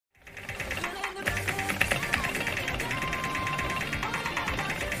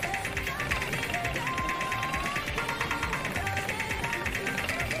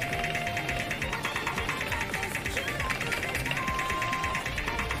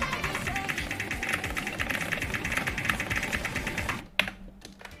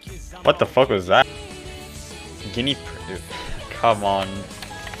What the fuck was that? Guinea pig. Come on.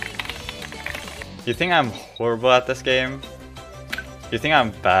 You think I'm horrible at this game? You think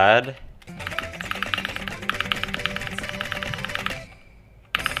I'm bad?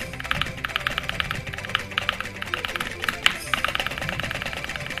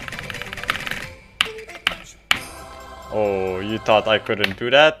 Oh, you thought I couldn't do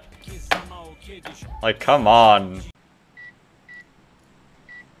that? Like, come on.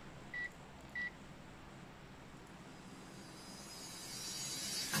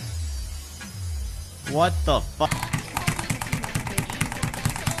 What the fuck?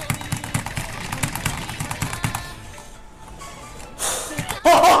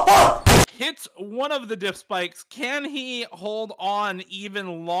 Hits one of the diff spikes. Can he hold on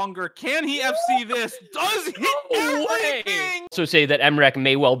even longer? Can he FC this? Does he? No way! So say that Emrek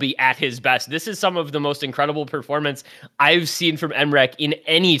may well be at his best. This is some of the most incredible performance I've seen from Emrek in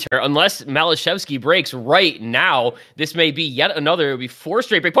any turn. Unless Malashevsky breaks right now, this may be yet another. It would be 4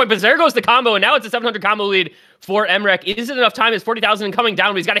 straight break point. But there goes the combo, and now it's a 700 combo lead for Emrek. Is it enough time? It's 40,000 coming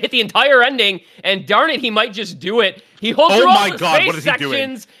down, but he's got to hit the entire ending. And darn it, he might just do it. He holds through all the space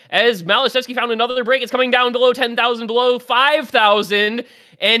sections as Malashevsky found another break. It's coming down below 10,000, below 5,000.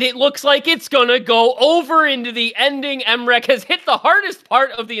 And it looks like it's gonna go over into the ending. Emrek has hit the hardest part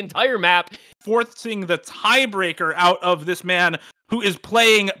of the entire map. Forcing the tiebreaker out of this man who is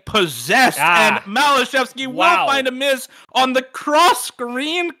playing possessed. And Malashevsky will find a miss on the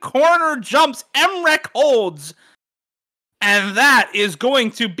cross-screen corner jumps. Emrek holds. And that is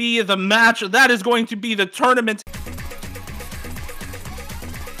going to be the match. That is going to be the tournament.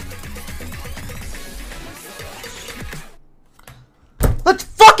 Let's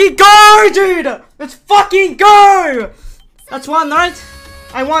fucking go, dude! Let's fucking go! That's one, right?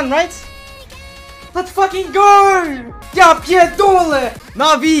 I won, right? Let's fucking go! Я pierdolę!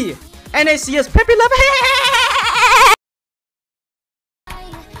 Navi! NACS Pepe Love!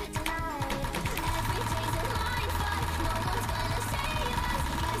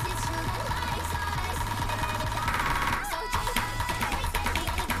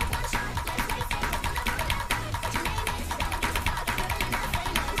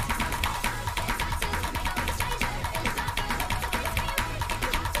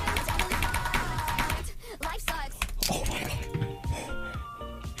 Oh my god.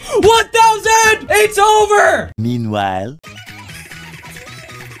 1,000! It's over! Meanwhile.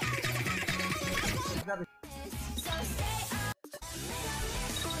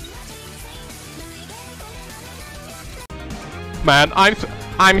 Man,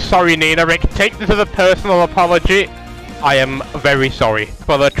 I'm sorry, Nina. Rick, take this as a personal apology. I am very sorry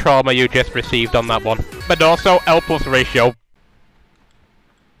for the trauma you just received on that one. But also, L plus ratio.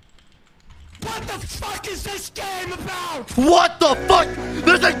 What the fuck is this game about? What the fuck?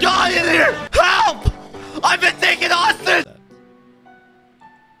 There's a guy in here! Help! I've been taken hostage!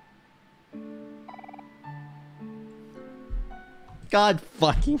 God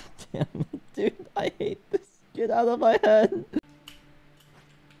fucking damn it, dude. I hate this. Get out of my head.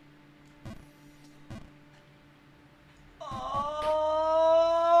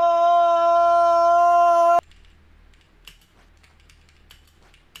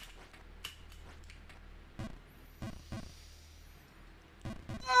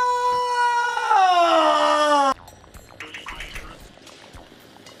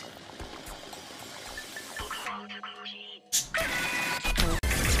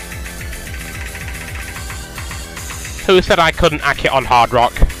 Who said I couldn't hack it on Hard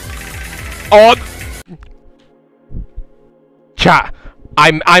Rock? On chat,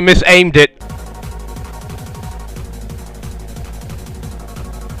 I misaimed it.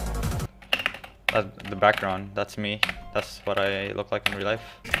 The background, that's me. That's what I look like in real life.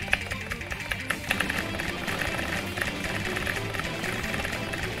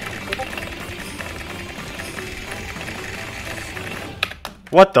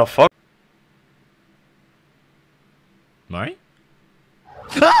 What the fuck? Mari?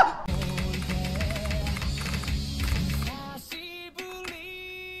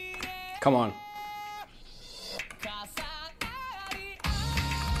 Come on.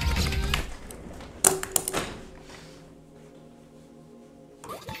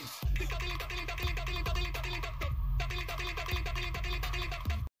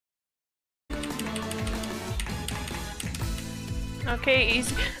 Okay,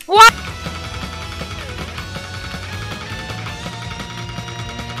 easy. What?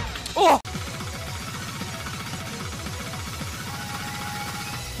 Oh!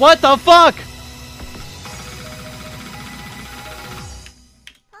 What the fuck?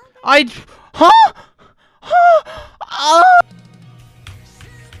 Huh?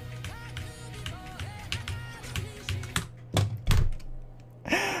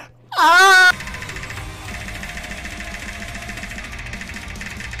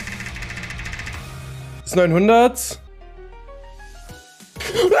 It's 900.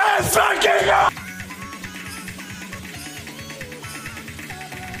 Let's fucking go!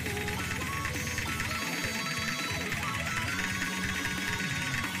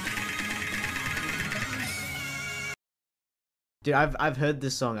 Dude, I've heard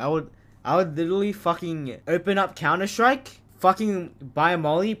this song. I would literally fucking open up Counter-Strike, fucking buy a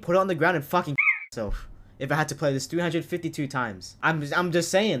molly, put it on the ground, and fucking myself if I had to play this 352 times. I'm just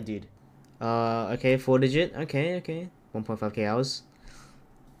saying, dude. Okay, 4 digit. Okay. 1.5k hours.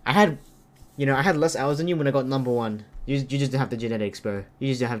 I had less hours than you when I got number 1. You just didn't have the genetics, bro. You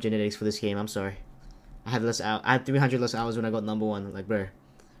just didn't have genetics for this game. I'm sorry. I had 300 less hours when I got number 1. Like, bro.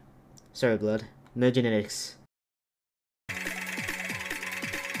 Sorry, blood. No genetics.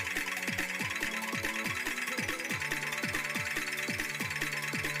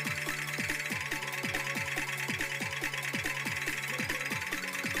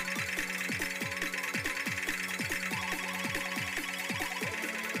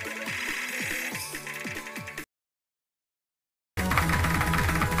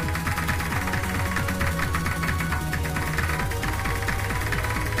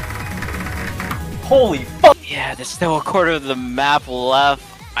 Holy fuck! Yeah, there's still a quarter of the map left.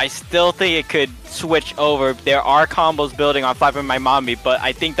 I still think it could switch over. There are combos building on 5 with my mommy, but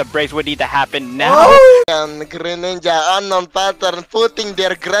I think the breaks would need to happen now. And Greninja unknown pattern putting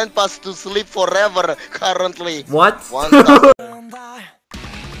their grandpas to sleep forever currently. What?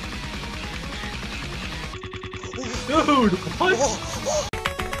 Dude, what?